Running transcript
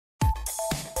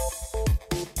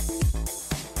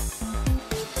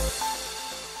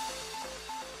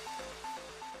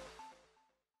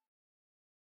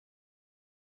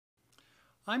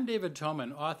I'm David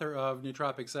Toman, author of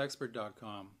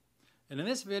nootropicsexpert.com, and in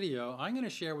this video I'm going to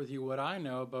share with you what I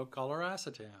know about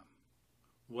Coluracetam,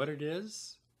 what it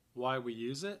is, why we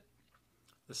use it,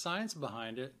 the science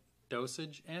behind it,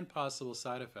 dosage, and possible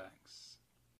side effects.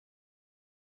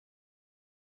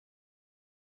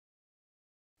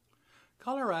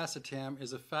 Coluracetam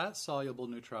is a fat-soluble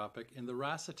nootropic in the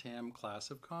racetam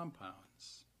class of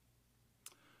compounds.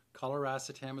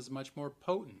 Coluracetam is much more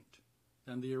potent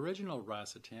than the original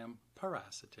racetam,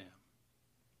 Piracetam.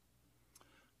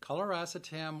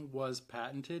 Coluracetam was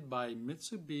patented by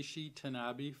Mitsubishi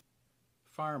Tanabe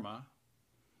Pharma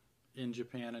in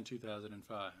Japan in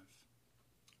 2005,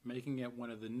 making it one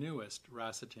of the newest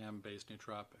racetam-based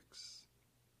nootropics.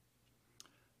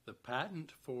 The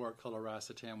patent for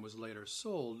Coluracetam was later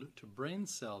sold to Brain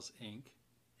Cells Inc.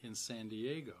 in San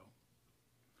Diego.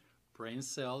 Brain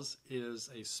Cells is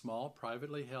a small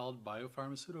privately held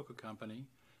biopharmaceutical company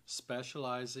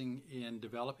specializing in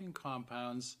developing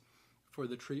compounds for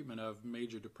the treatment of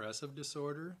major depressive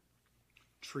disorder,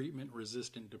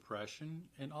 treatment-resistant depression,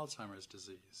 and Alzheimer's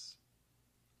disease.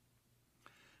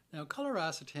 Now,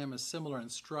 Coluracetam is similar in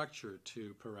structure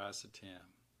to Piracetam,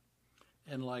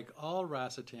 and like all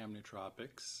racetam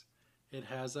nootropics, it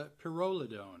has a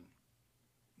pyrrolidone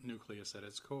nucleus at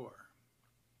its core.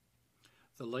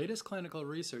 The latest clinical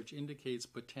research indicates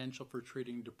potential for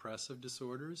treating depressive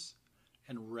disorders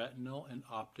and retinal and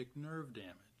optic nerve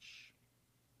damage.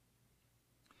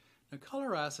 Now,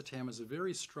 Coluracetam is a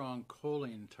very strong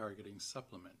choline targeting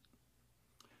supplement.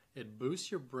 It boosts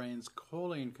your brain's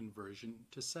choline conversion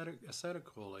to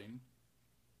acetylcholine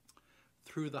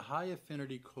through the high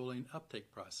affinity choline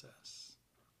uptake process,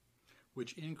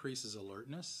 which increases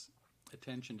alertness,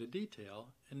 attention to detail,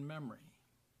 and memory.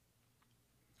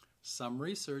 Some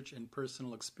research and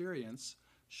personal experience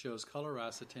shows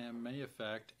Coluracetam may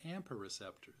affect AMPA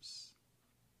receptors,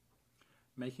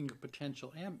 making it a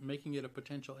potential ampakine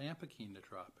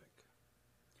nootropic.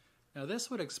 Now, this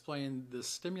would explain the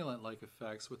stimulant-like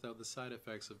effects without the side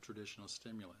effects of traditional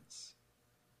stimulants.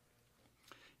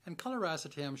 And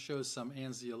Coluracetam shows some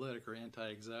anxiolytic or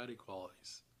anti-anxiety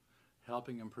qualities,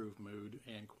 helping improve mood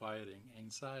and quieting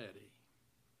anxiety.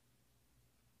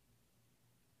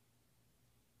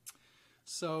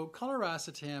 So,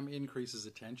 Coluracetam increases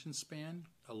attention span,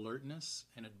 alertness,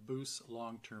 and it boosts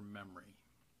long-term memory.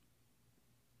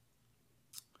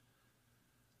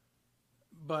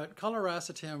 But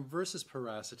Coluracetam versus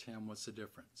Piracetam, what's the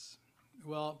difference?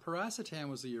 Well, Piracetam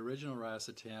was the original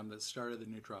racetam that started the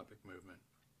nootropic movement,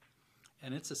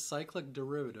 and it's a cyclic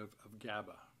derivative of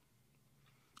GABA.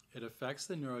 It affects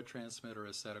the neurotransmitter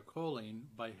acetylcholine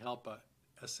by helping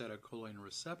acetylcholine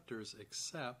receptors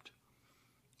accept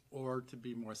or to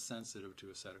be more sensitive to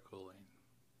acetylcholine.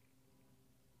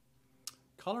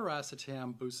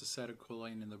 Coluracetam boosts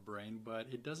acetylcholine in the brain, but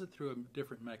it does it through a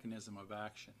different mechanism of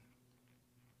action.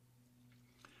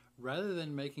 Rather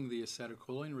than making the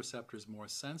acetylcholine receptors more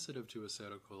sensitive to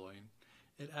acetylcholine,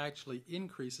 it actually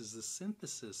increases the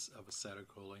synthesis of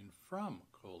acetylcholine from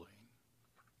choline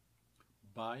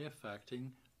by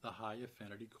affecting the high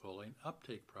affinity choline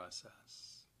uptake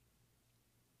process.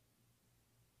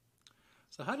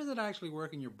 So how does it actually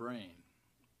work in your brain?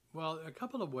 Well, a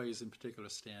couple of ways in particular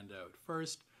stand out.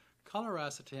 First,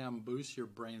 Coluracetam boosts your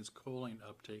brain's choline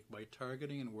uptake by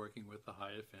targeting and working with the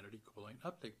high affinity choline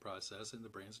uptake process in the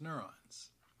brain's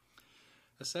neurons.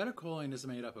 Acetylcholine is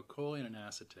made up of choline and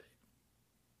acetate.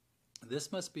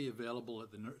 This must be available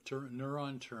at the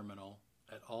neuron terminal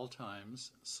at all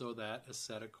times so that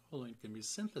acetylcholine can be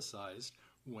synthesized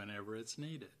whenever it's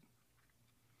needed.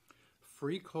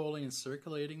 Free choline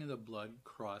circulating in the blood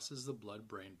crosses the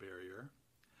blood-brain barrier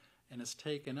and is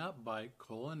taken up by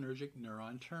cholinergic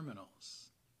neuron terminals.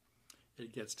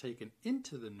 It gets taken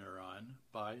into the neuron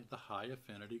by the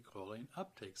high-affinity choline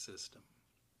uptake system.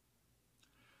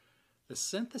 The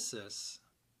synthesis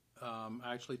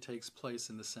actually takes place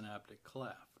in the synaptic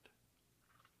cleft,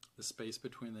 the space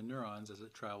between the neurons as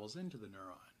it travels into the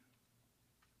neuron.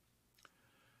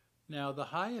 Now, the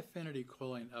high-affinity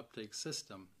choline uptake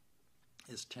system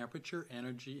is temperature,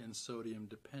 energy, and sodium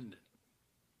dependent.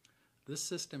 This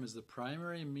system is the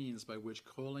primary means by which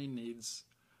choline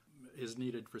is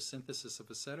needed for synthesis of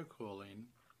acetylcholine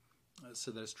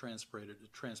so that it's transported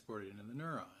into the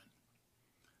neuron.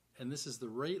 And this is the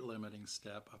rate-limiting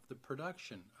step of the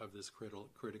production of this critical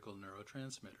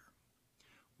neurotransmitter.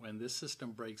 When this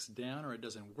system breaks down or it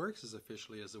doesn't work as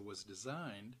efficiently as it was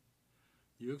designed,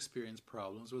 you experience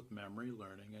problems with memory,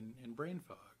 learning, and brain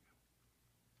fog.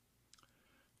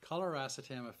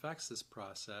 Coluracetam affects this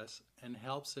process and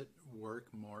helps it work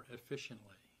more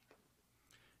efficiently.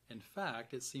 In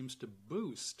fact, it seems to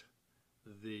boost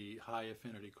the high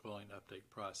affinity choline uptake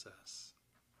process,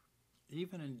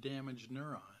 even in damaged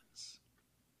neurons.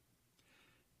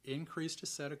 Increased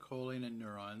acetylcholine in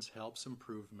neurons helps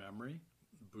improve memory,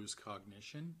 boost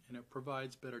cognition, and it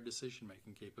provides better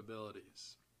decision-making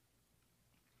capabilities.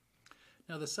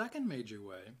 Now, the second major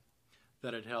way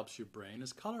that it helps your brain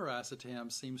is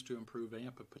coluracetam seems to improve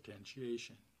AMPA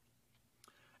potentiation.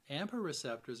 AMPA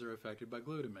receptors are affected by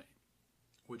glutamate,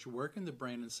 which work in the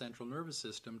brain and central nervous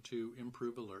system to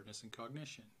improve alertness and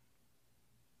cognition.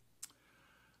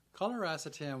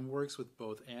 Coluracetam works with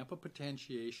both AMPA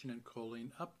potentiation and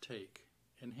choline uptake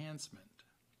enhancement.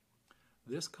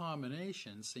 This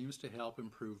combination seems to help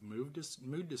improve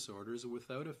mood disorders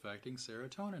without affecting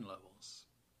serotonin levels.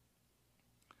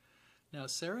 Now,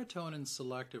 serotonin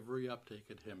selective reuptake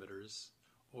inhibitors,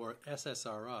 or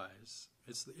SSRIs,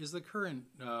 is the current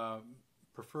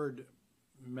preferred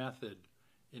method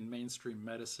in mainstream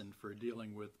medicine for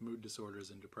dealing with mood disorders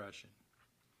and depression.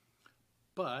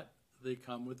 But they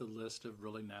come with a list of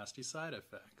really nasty side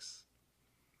effects.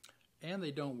 And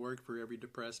they don't work for every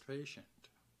depressed patient.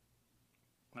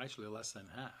 Actually, less than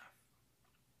half.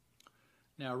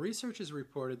 Now, research has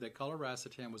reported that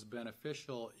coluracetam was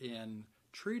beneficial in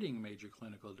treating major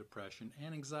clinical depression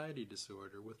and anxiety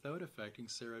disorder without affecting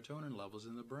serotonin levels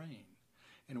in the brain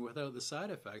and without the side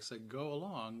effects that go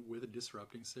along with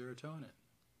disrupting serotonin.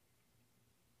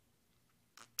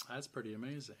 That's pretty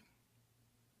amazing.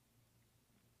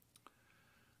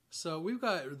 So we've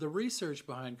got the research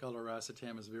behind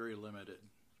coluracetam is very limited,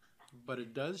 but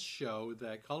it does show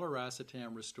that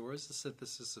coluracetam restores the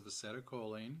synthesis of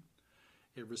acetylcholine,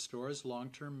 it restores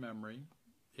long-term memory,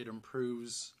 it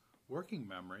improves working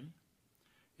memory,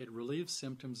 it relieves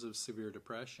symptoms of severe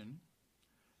depression,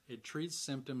 it treats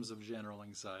symptoms of general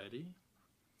anxiety,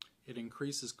 it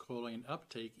increases choline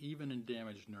uptake even in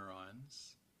damaged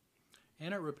neurons,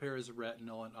 and it repairs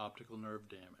retinal and optical nerve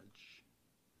damage.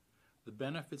 The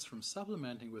benefits from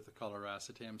supplementing with the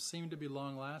coluracetam seem to be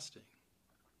long-lasting,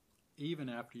 even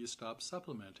after you stop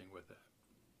supplementing with it.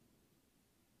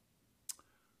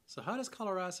 So how does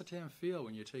coluracetam feel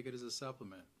when you take it as a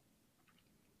supplement?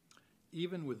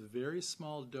 Even with very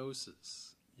small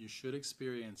doses, you should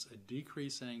experience a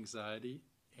decrease in anxiety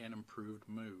and improved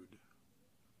mood.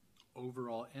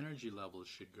 Overall energy levels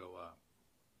should go up.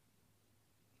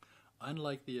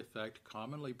 Unlike the effect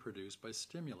commonly produced by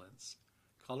stimulants,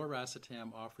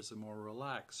 coluracetam offers a more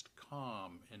relaxed,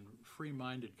 calm, and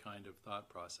free-minded kind of thought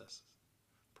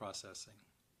processing.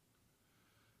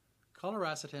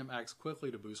 Coluracetam acts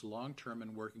quickly to boost long-term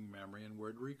and working memory and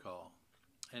word recall.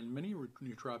 And many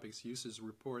nootropics uses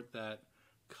report that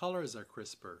colors are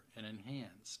crisper and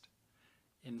enhanced,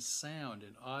 and sound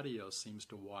and audio seems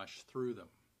to wash through them.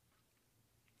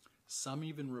 Some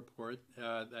even report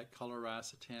that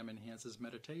coluracetam enhances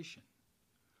meditation.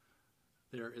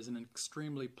 There is an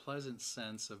extremely pleasant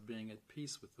sense of being at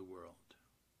peace with the world.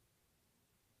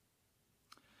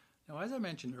 Now, as I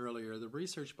mentioned earlier, the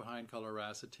research behind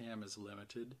coluracetam is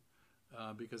limited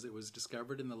because it was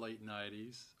discovered in the late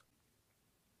 90s.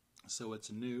 So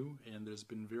it's new, and there's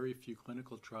been very few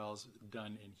clinical trials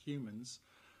done in humans.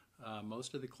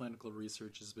 Most of the clinical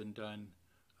research has been done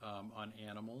on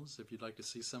animals. If you'd like to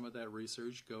see some of that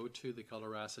research, go to the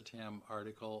coluracetam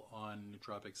article on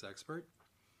Nootropics Expert,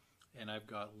 and I've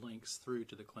got links through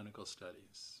to the clinical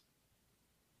studies.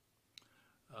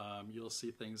 You'll see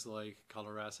things like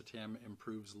coluracetam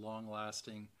improves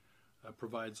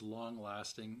provides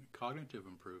long-lasting cognitive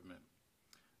improvement,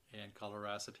 and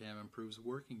coluracetam improves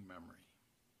working memory.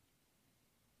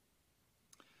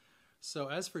 So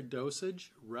as for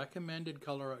dosage, recommended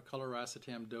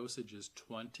coluracetam dosage is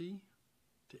 20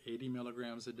 to 80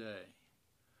 milligrams a day.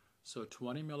 So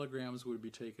 20 milligrams would be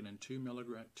taken in two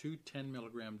 10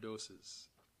 milligram doses.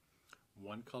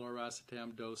 One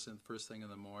coluracetam dose in first thing in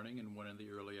the morning and one in the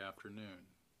early afternoon.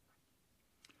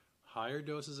 Higher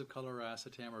doses of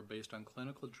coluracetam are based on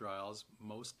clinical trials,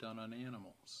 most done on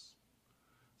animals.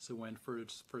 So when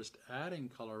first adding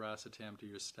coluracetam to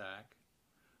your stack,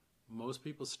 most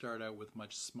people start out with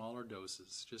much smaller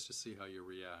doses just to see how you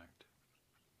react.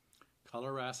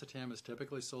 Coluracetam is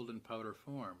typically sold in powder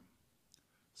form.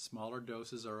 Smaller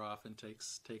doses are often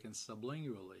taken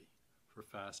sublingually for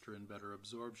faster and better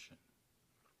absorption.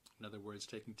 In other words,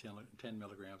 taking 10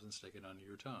 milligrams and stick it under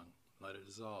your tongue. Let it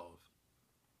dissolve.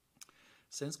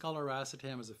 Since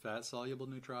coluracetam is a fat-soluble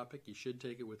nootropic, you should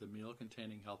take it with a meal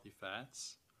containing healthy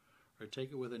fats, or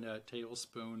take it with a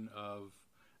tablespoon of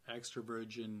extra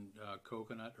virgin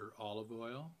coconut or olive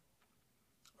oil,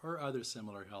 or other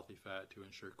similar healthy fat to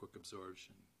ensure quick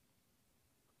absorption.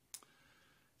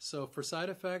 So for side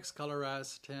effects,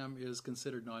 coluracetam is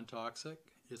considered non-toxic.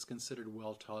 It's considered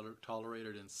well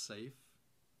tolerated and safe.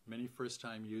 Many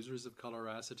first-time users of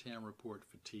Coluracetam report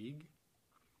fatigue,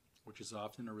 which is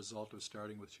often a result of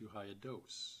starting with too high a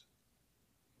dose.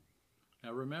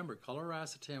 Now remember,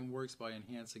 Coluracetam works by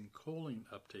enhancing choline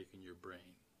uptake in your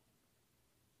brain.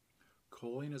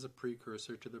 Choline is a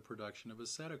precursor to the production of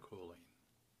acetylcholine.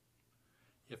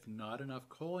 If not enough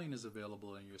choline is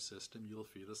available in your system, you'll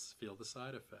feel the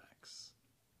side effects,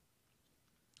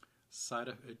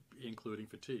 including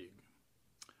fatigue.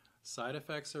 Side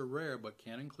effects are rare but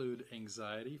can include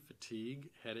anxiety,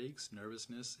 fatigue, headaches,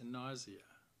 nervousness, and nausea.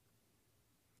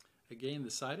 Again,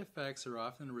 the side effects are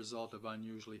often a result of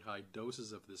unusually high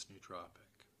doses of this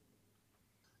nootropic.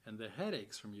 And the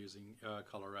headaches from using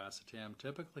Coluracetam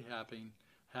typically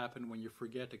happen when you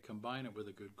forget to combine it with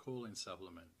a good choline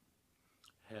supplement.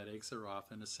 Headaches are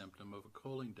often a symptom of a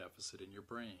choline deficit in your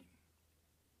brain.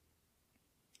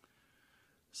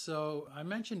 So, I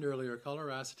mentioned earlier,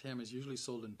 Coluracetam is usually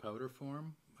sold in powder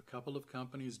form. A couple of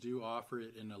companies do offer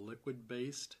it in a liquid,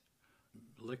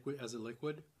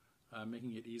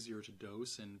 making it easier to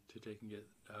dose and for taking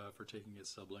it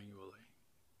sublingually.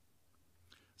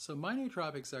 So my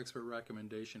nootropics expert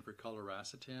recommendation for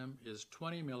Coluracetam is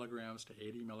 20 milligrams to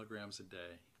 80 milligrams a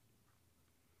day.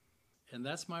 And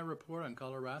that's my report on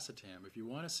Coluracetam. If you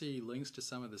want to see links to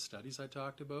some of the studies I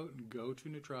talked about, go to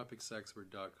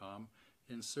nootropicsexpert.com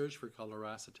and search for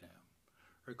Coluracetam,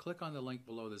 or click on the link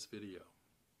below this video.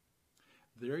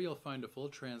 There you'll find a full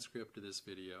transcript of this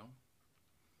video,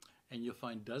 and you'll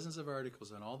find dozens of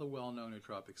articles on all the well-known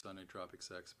nootropics on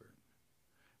Nootropics Expert.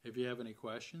 If you have any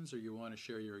questions or you want to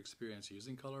share your experience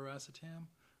using Coluracetam,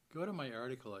 go to my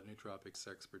article at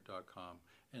nootropicsexpert.com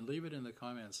and leave it in the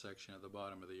comments section at the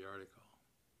bottom of the article.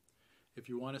 If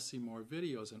you want to see more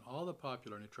videos on all the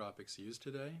popular nootropics used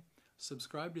today,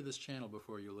 subscribe to this channel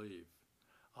before you leave.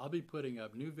 I'll be putting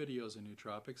up new videos on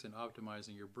nootropics and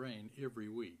optimizing your brain every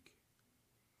week.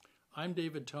 I'm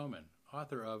David Toman,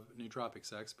 author of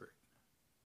Nootropics Expert.